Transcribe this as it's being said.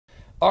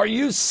Are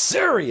you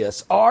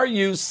serious? Are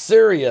you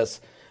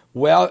serious?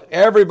 Well,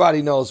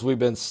 everybody knows we've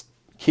been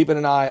keeping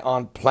an eye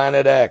on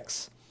Planet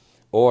X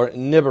or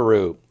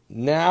Nibiru.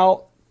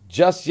 Now,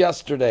 just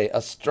yesterday,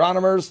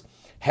 astronomers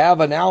have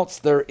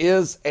announced there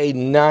is a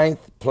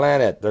ninth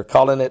planet. They're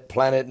calling it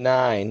Planet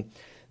 9.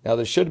 Now,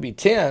 there should be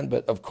 10,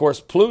 but of course,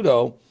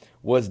 Pluto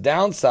was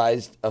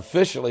downsized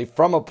officially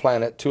from a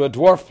planet to a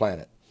dwarf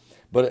planet.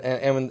 But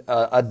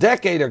a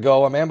decade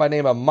ago, a man by the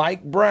name of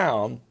Mike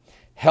Brown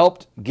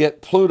helped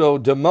get Pluto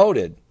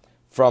demoted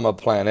from a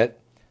planet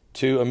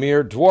to a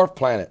mere dwarf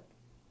planet.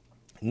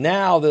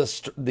 Now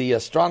the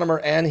astronomer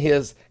and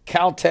his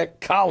Caltech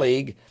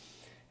colleague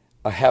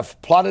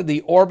have plotted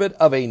the orbit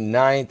of a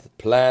ninth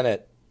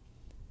planet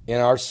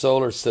in our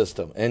solar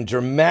system. And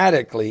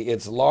dramatically,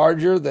 it's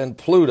larger than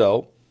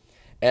Pluto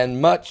and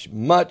much,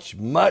 much,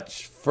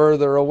 much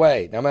further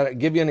away. Now, I'm going to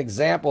give you an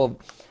example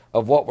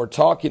of what we're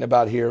talking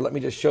about here. Let me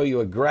just show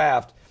you a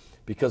graph,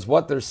 because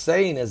what they're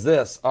saying is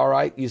this, all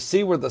right? You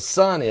see where the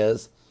sun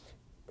is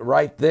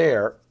right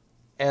there,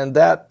 and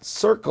that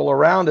circle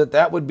around it,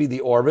 that would be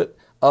the orbit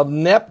of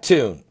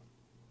Neptune.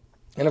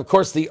 And of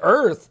course, the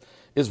Earth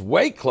is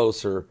way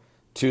closer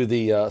to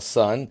the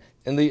sun,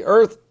 and the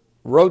Earth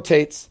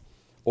rotates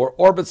or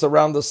orbits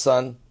around the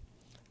sun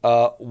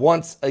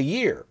once a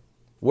year,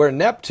 where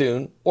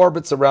Neptune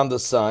orbits around the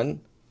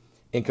sun,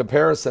 in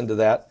comparison to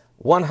that,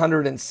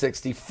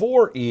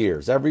 164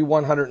 years. Every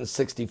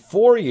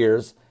 164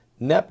 years,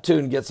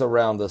 Neptune gets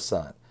around the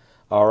sun.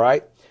 All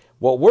right?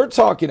 What we're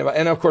talking about,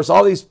 and of course,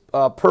 all these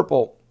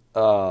purple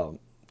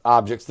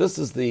objects, this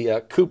is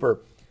the Kuiper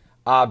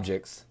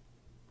objects.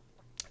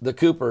 The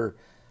Kuiper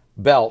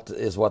belt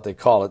is what they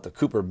call it, the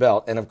Kuiper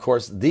belt. And of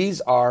course,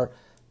 these are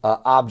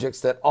objects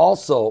that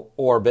also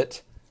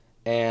orbit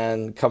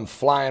and come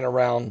flying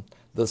around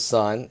the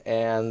sun.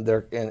 And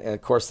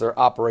of course, they're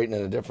operating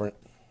in a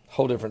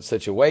whole different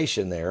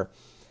situation there.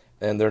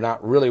 And they're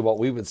not really what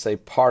we would say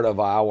part of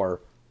our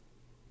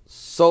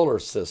solar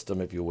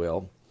system, if you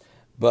will.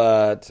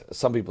 But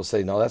some people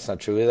say, no, that's not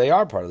true. They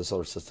are part of the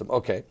solar system.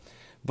 Okay.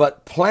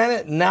 But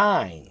Planet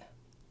 9,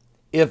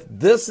 if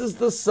this is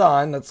the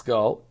sun, let's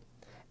go,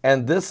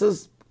 and this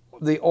is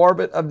the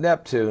orbit of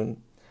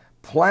Neptune,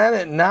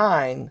 Planet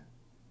 9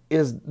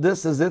 is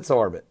its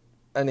orbit,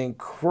 an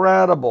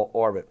incredible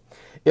orbit.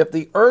 If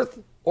the Earth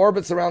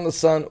orbits around the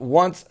sun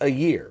once a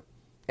year,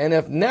 and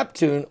if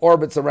Neptune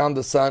orbits around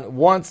the sun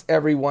once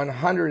every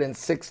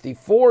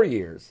 164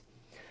 years,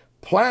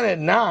 Planet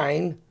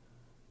 9,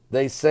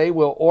 they say,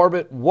 will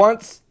orbit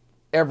once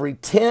every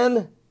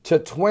 10 to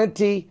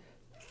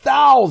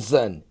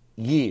 20,000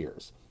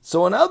 years.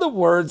 So in other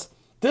words,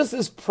 this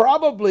is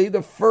probably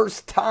the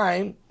first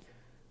time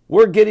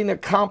we're getting a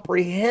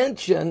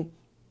comprehension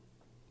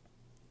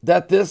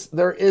that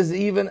there is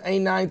even a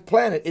ninth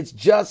planet. It's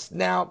just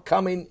now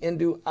coming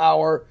into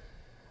our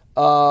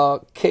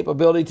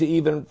capability to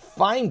even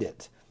find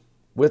it.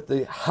 With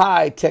the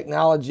high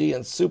technology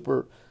and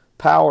super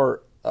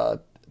power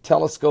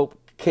telescope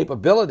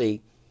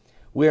capability,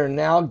 we are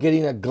now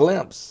getting a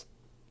glimpse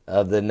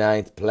of the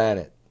ninth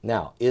planet.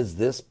 Now, is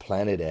this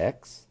Planet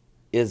X?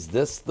 Is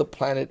this the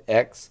Planet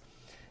X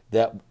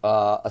that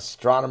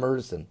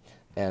astronomers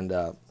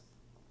and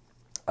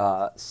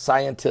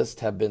scientists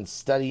have been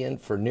studying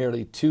for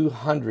nearly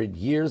 200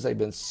 years? They've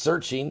been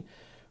searching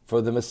for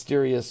the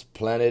mysterious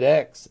Planet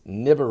X,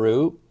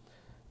 Nibiru,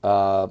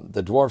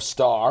 the dwarf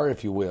star,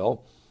 if you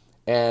will.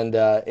 And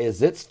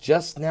is it's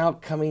just now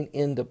coming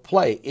into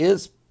play?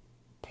 Is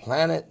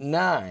Planet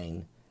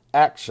 9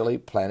 actually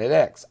Planet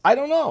X? I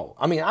don't know.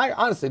 I mean, I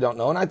honestly don't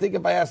know. And I think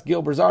if I asked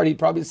Gil Brazard, he'd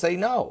probably say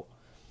no.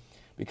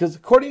 Because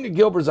according to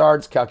Gil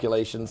Brazard's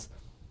calculations,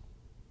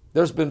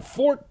 there's been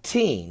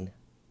 14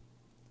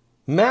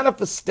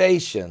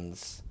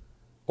 manifestations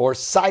or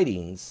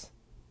sightings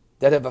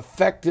that have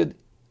affected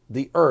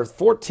the Earth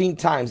 14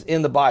 times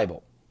in the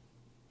Bible,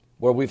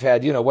 where we've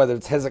had, whether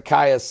it's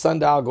Hezekiah's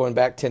sundial going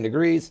back 10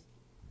 degrees,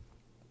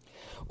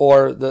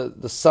 or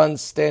the sun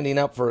standing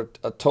up for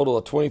a total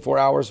of 24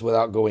 hours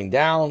without going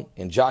down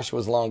in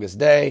Joshua's longest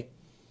day,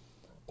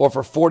 or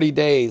for 40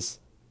 days,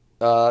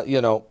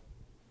 the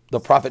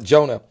prophet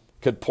Jonah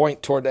could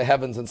point toward the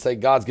heavens and say,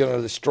 God's going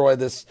to destroy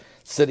this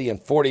city in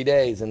 40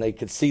 days, and they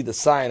could see the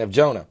sign of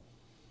Jonah.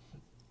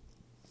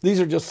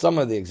 These are just some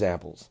of the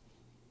examples.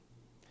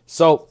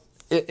 So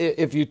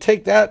if you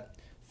take that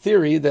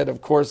theory that, of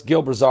course,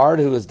 Gil Brazard,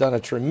 who has done a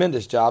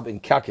tremendous job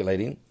in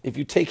calculating, if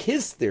you take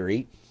his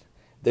theory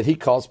that he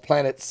calls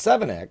Planet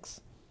 7X,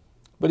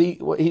 but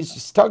he's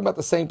just talking about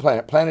the same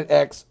planet, Planet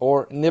X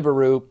or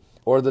Nibiru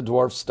or the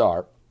dwarf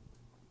star.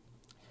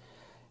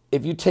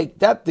 If you take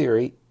that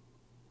theory,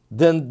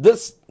 then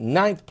this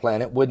ninth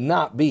planet would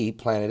not be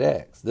Planet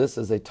X. This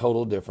is a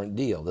total different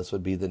deal. This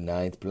would be the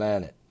ninth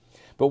planet.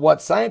 But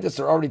what scientists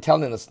are already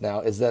telling us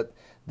now is that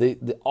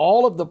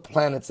all of the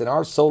planets in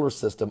our solar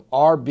system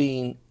are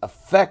being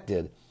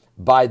affected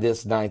by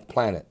this ninth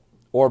planet,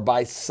 or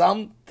by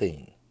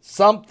something.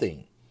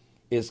 Something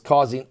is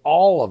causing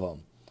all of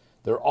them.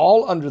 They're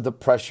all under the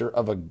pressure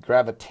of a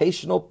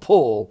gravitational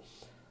pull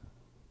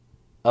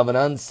of an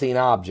unseen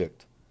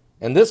object.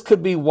 And this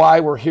could be why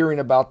we're hearing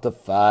about the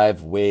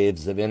 5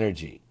 waves of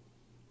energy.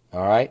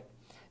 All right?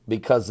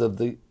 Because of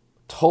the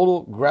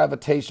total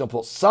gravitational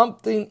pull.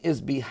 Something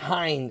is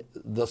behind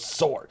the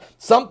source.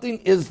 Something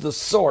is the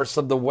source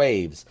of the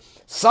waves.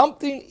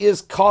 Something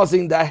is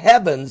causing the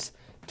heavens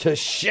to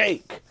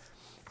shake.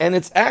 And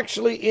it's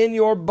actually in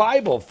your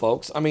Bible,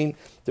 folks. I mean,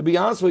 to be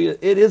honest with you,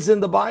 it is in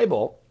the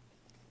Bible.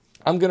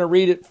 I'm going to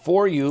read it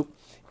for you.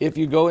 If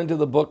you go into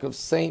the book of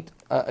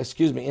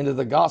into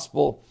the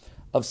Gospel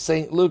of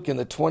St. Luke in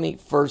the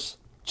 21st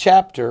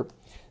chapter,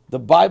 the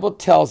Bible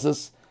tells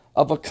us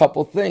of a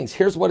couple things.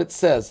 Here's what it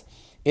says.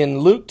 In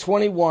Luke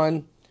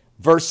 21,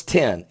 verse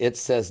 10, it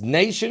says,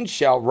 "Nation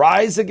shall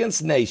rise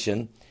against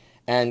nation,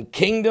 and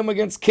kingdom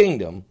against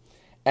kingdom,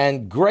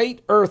 and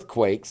great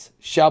earthquakes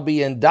shall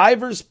be in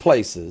divers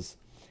places,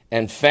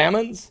 and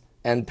famines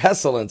and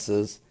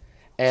pestilences,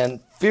 and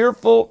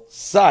fearful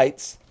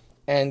sights,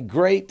 and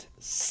great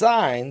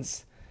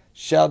signs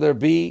shall there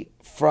be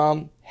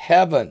from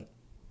heaven."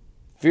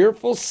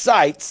 Fearful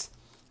sights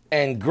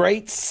and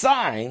great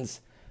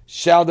signs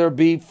shall there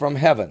be from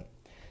heaven.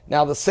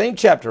 Now, the same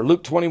chapter,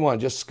 Luke 21,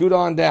 just scoot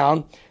on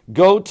down,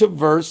 go to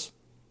verse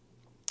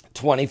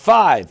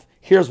 25.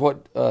 Here's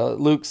what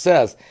Luke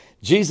says.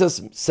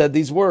 Jesus said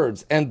these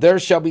words, "And there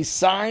shall be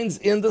signs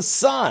in the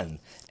sun,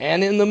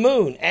 and in the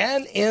moon,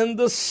 and in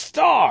the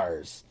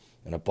stars,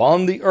 and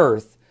upon the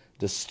earth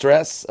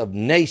distress of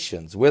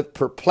nations with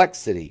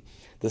perplexity,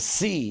 the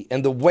sea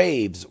and the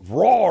waves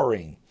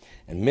roaring,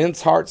 and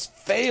men's hearts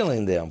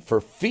failing them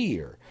for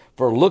fear,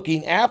 for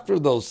looking after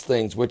those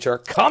things which are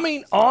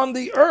coming on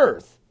the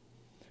earth.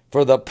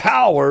 For the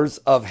powers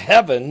of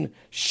heaven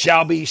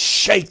shall be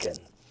shaken."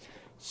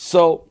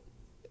 So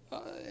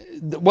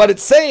what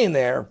it's saying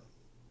there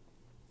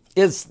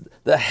is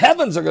the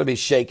heavens are going to be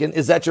shaken.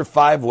 Is that your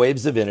 5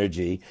 waves of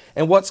energy?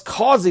 And what's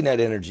causing that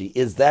energy?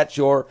 Is that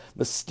your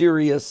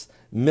mysterious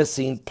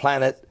missing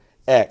planet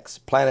X,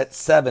 planet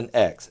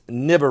 7X,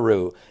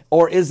 Nibiru?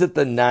 Or is it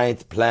the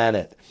 9th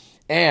planet?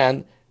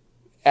 And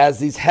as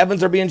these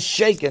heavens are being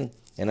shaken,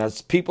 and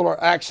as people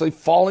are actually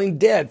falling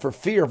dead for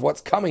fear of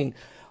what's coming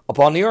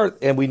upon the earth,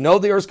 and we know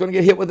the earth's going to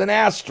get hit with an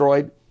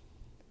asteroid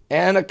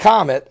and a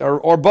comet,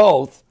 or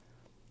both,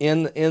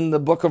 in the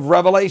book of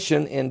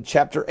Revelation, in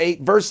chapter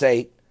 8, verse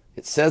 8,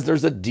 it says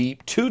there's a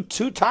deep, two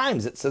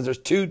times it says there's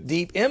 2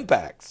 deep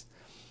impacts.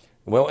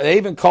 Well, they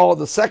even call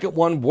the second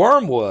one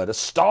wormwood, a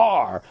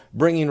star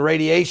bringing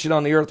radiation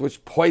on the earth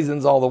which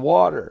poisons all the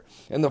water.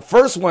 And the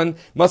first one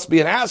must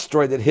be an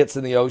asteroid that hits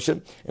in the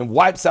ocean and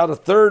wipes out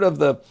 1/3 of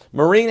the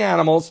marine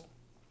animals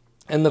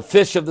and the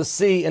fish of the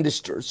sea, and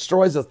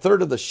destroys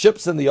 1/3 of the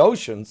ships in the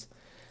oceans,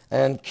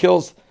 and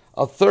kills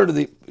 1/3 of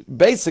the,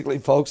 basically,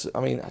 folks, I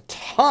mean, a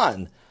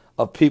ton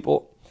of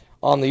people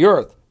on the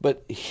earth.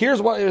 But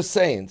here's what it was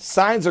saying.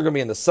 Signs are going to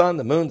be in the sun,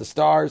 the moon, the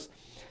stars,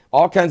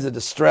 all kinds of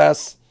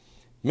distress.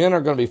 Men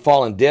are going to be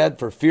falling dead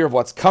for fear of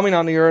what's coming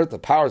on the earth. The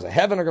powers of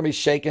heaven are going to be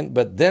shaken.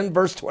 But then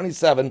verse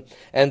 27,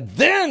 "And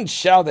then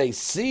shall they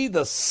see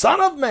the Son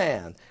of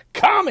Man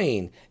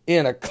coming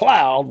in a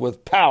cloud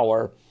with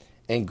power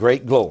and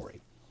great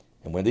glory.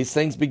 And when these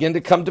things begin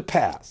to come to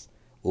pass,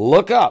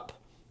 look up,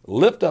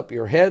 lift up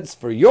your heads,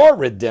 for your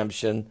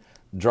redemption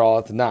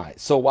draweth nigh."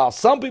 So while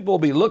some people will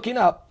be looking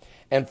up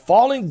and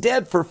falling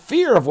dead for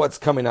fear of what's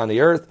coming on the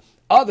earth,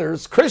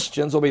 others,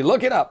 Christians, will be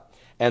looking up,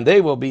 and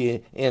they will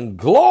be in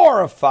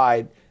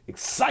glorified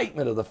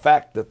excitement of the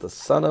fact that the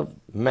Son of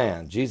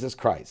Man, Jesus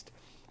Christ,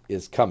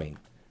 is coming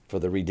for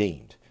the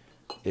redeemed.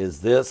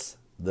 Is this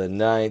the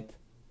 9th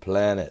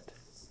planet,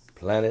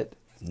 planet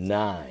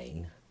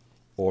 9,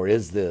 or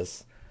is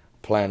this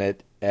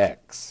planet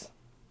X?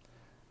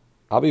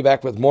 I'll be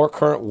back with more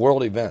current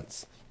world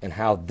events and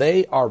how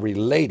they are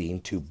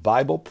relating to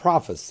Bible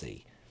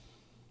prophecy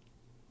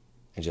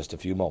in just a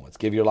few moments.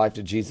 Give your life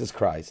to Jesus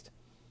Christ.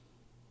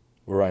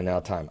 We're running out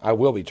of time. I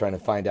will be trying to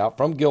find out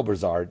from Gil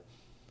Brazard,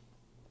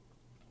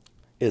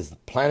 is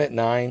planet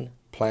 9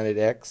 planet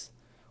X,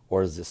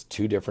 or is this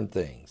 2 different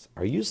things?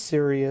 Are you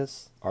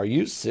serious? Are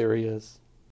you serious?